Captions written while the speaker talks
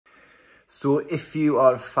So if you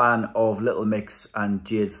are a fan of Little Mix and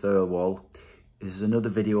Jade Thirlwall, this is another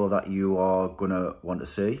video that you are gonna want to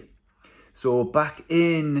see. So back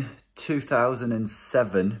in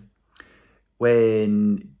 2007,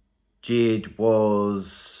 when Jade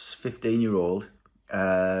was 15-year-old,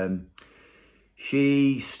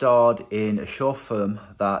 she starred in a short film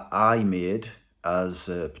that I made as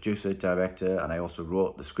a producer, director, and I also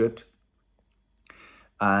wrote the script.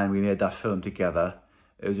 And we made that film together.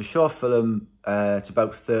 It was a short film, it's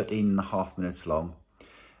about 13.5 minutes long.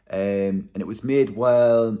 And it was made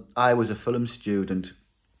while I was a film student.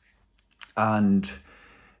 And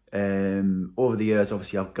over the years,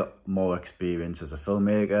 obviously, I've got more experience as a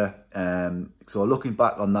filmmaker. So looking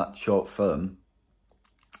back on that short film,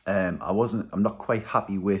 I'm not quite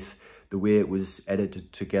happy with the way it was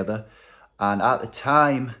edited together. And at the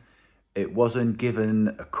time, it wasn't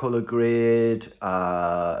given a colour grade,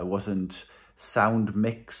 it wasn't sound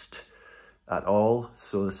mixed at all,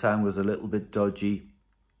 so the sound was a little bit dodgy.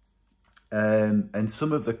 And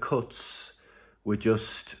some of the cuts were didn't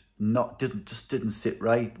sit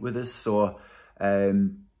right with us, so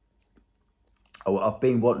I've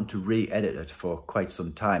been wanting to re-edit it for quite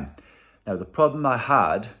some time. Now the problem I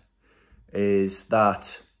had is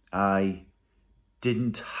that I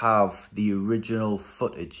didn't have the original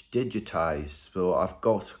footage digitized, so I've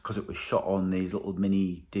got, because it was shot on these little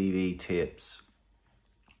mini DV tapes,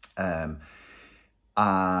 and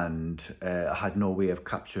I had no way of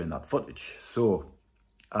capturing that footage. So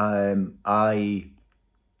I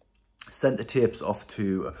sent the tapes off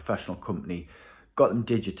to a professional company, got them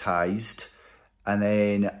digitized, and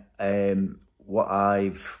then what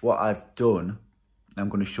I've done, I'm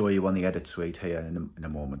going to show you on the edit suite here in a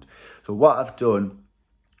moment. So what I've done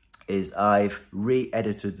is I've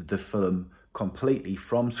re-edited the film completely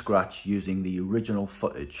from scratch using the original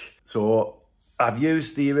footage. So I've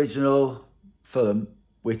used the original film,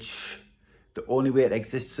 which the only way it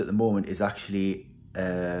exists at the moment is actually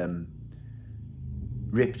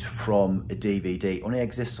ripped from a DVD. It only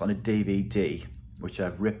exists on a DVD, which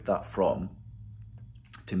I've ripped that from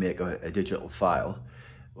to make a digital file.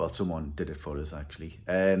 Well, someone did it for us actually.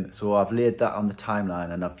 So I've laid that on the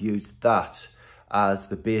timeline and I've used that as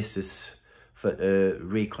the basis for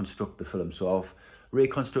reconstruct the film. So I've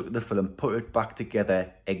reconstructed the film, put it back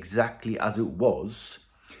together exactly as it was.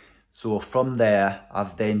 So from there,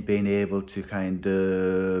 I've then been able to kind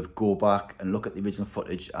of go back and look at the original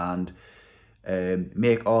footage and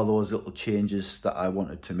make all those little changes that I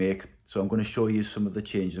wanted to make. So I'm going to show you some of the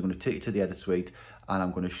changes. I'm going to take you to the edit suite and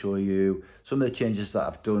I'm going to show you some of the changes that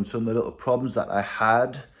I've done, some of the little problems that I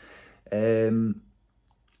had, and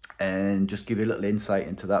just give you a little insight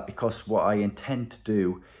into that, because what I intend to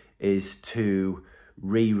do is to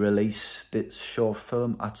re-release this short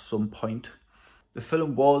film at some point. The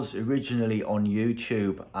film was originally on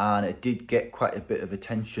YouTube and it did get quite a bit of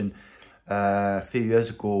attention a few years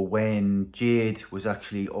ago when Jade was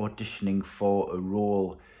actually auditioning for a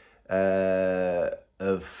role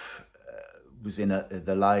was in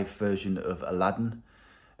the live version of Aladdin,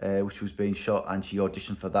 which was being shot, and she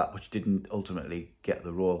auditioned for that, which didn't ultimately get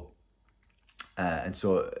the role. And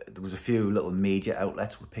so there was a few little media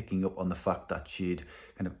outlets were picking up on the fact that she'd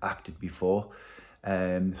kind of acted before.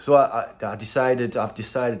 So I've decided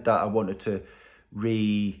that I wanted to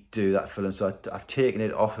redo that film. So I've taken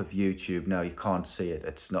it off of YouTube now. You can't see it.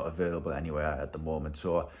 It's not available anywhere at the moment.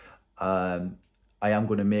 So I am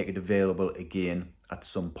going to make it available again at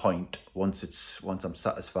some point once I'm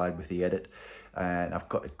satisfied with the edit, and I've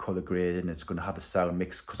got it color graded and it's going to have a sound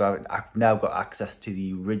mix, because I've now got access to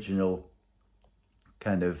the original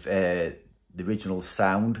kind of the original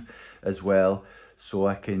sound as well, so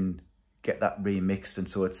I can get that remixed, and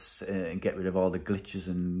so it's and get rid of all the glitches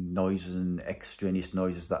and noises and extraneous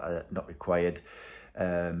noises that are not required,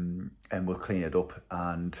 and we'll clean it up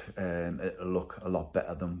and it'll look a lot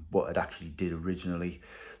better than what it actually did originally.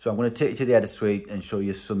 So I'm going to take you to the edit suite and show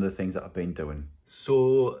you some of the things that I've been doing.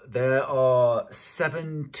 So there are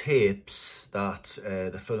 7 tapes that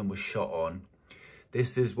the film was shot on.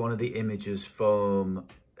 This is one of the images from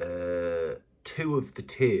 2 of the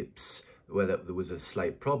tapes where there was a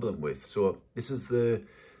slight problem with. So this is the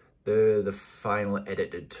final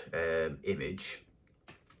edited image.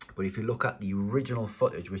 But if you look at the original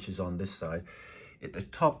footage, which is on this side, at the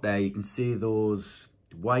top there, you can see those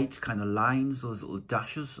white kind of lines, those little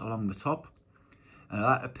dashes along the top. And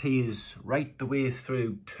that appears right the way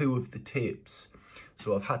through 2 of the tapes.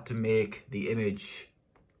 So I've had to make the image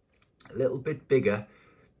a little bit bigger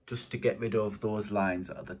just to get rid of those lines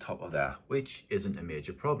at the top of there, which isn't a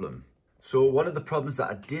major problem. So one of the problems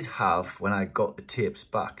that I did have when I got the tapes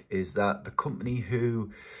back is that the company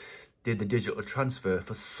who did the digital transfer,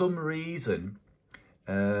 for some reason,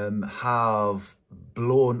 have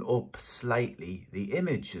blown up slightly the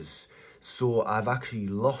images. So I've actually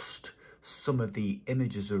lost some of the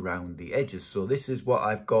images around the edges. So this is what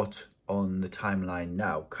I've got on the timeline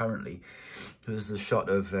now currently. This is a shot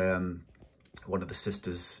of one of the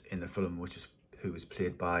sisters in the film, who was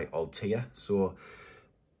played by Althea. So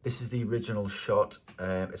this is the original shot.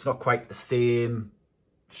 It's not quite the same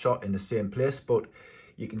shot in the same place, but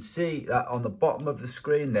you can see that on the bottom of the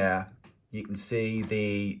screen there, you can see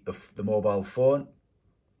the mobile phone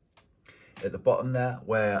at the bottom there,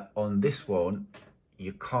 where on this one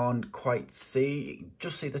you can't quite see. You can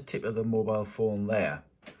just see the tip of the mobile phone there.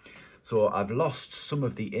 So I've lost some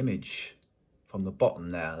of the image from the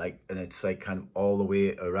bottom there, and it's like kind of all the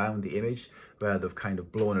way around the image, where they've kind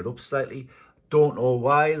of blown it up slightly. Don't know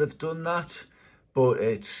why they've done that, but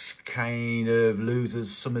it kind of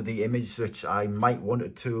loses some of the image which I might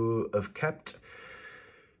wanted to have kept.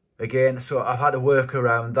 Again, so I've had to work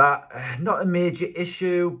around that. Not a major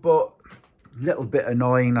issue, but a little bit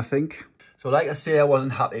annoying, I think. So like I say, I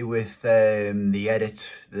wasn't happy with the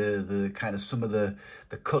edit, the kind of some of the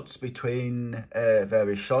cuts between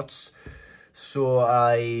various shots. So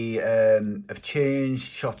I have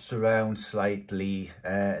changed shots around slightly,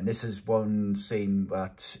 and this is one scene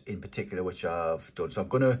that in particular which I've done. So I'm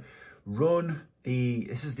going to run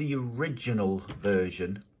this is the original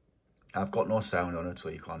version. I've got no sound on it, so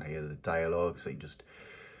you can't hear the dialogue. So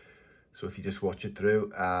if you just watch it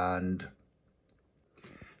through. And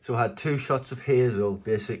so I had two shots of Hazel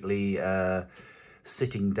basically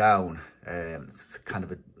sitting down. It's kind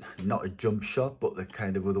of not a jump shot, but they're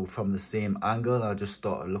kind of from the same angle. I just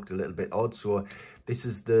thought it looked a little bit odd. So this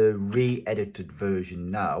is the re-edited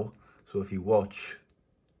version now. So if you watch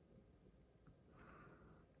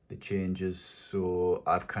the changes, so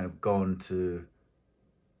I've kind of gone to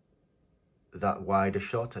that wider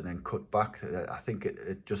shot and then cut back. I think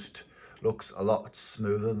it just looks a lot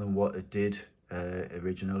smoother than what it did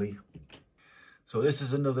originally. So this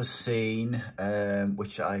is another scene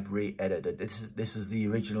which I've re-edited. This is the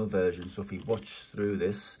original version. So if you watch through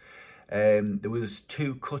this, there was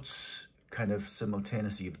two cuts kind of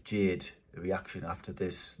simultaneously of Jade, the reaction after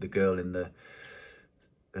this. The girl in the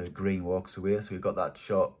green walks away. So we've got that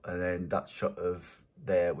shot, and then that shot of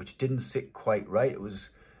there, which didn't sit quite right.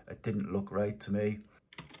 It didn't look right to me.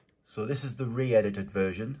 So this is the re-edited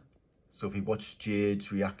version. So if you watch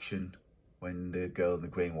Jade's reaction when the girl in the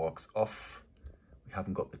green walks off, we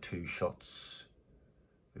haven't got the two shots.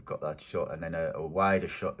 We've got that shot and then a wider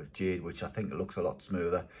shot of Jade, which I think looks a lot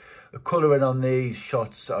smoother. The colouring on these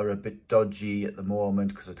shots are a bit dodgy at the moment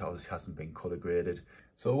because it obviously hasn't been colour graded.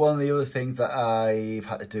 So one of the other things that I've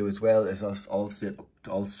had to do as well is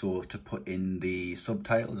also to put in the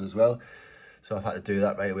subtitles as well. So I've had to do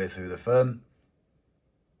that right away through the film.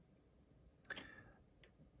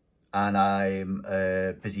 And I'm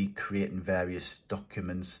busy creating various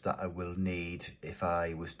documents that I will need if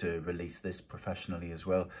I was to release this professionally as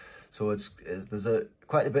well. So there's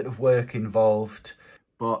quite a bit of work involved,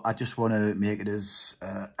 but I just want to make it as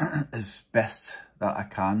best that I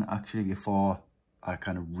can actually before I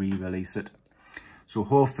kind of re-release it. So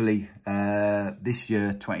hopefully this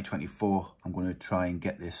year, 2024, I'm going to try and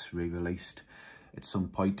get this re-released at some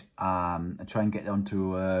point and try and get it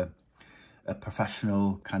onto a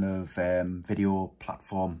professional kind of video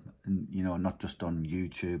platform, and not just on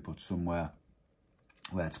YouTube, but somewhere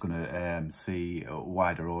where it's going to see a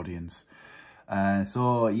wider audience.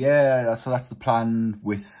 So yeah, so that's the plan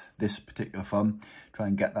with this particular film. Try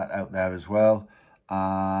and get that out there as well.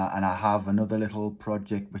 And I have another little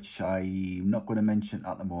project which I'm not going to mention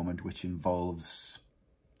at the moment, which involves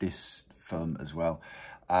this film as well.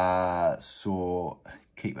 So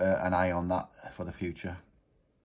keep an eye on that for the future.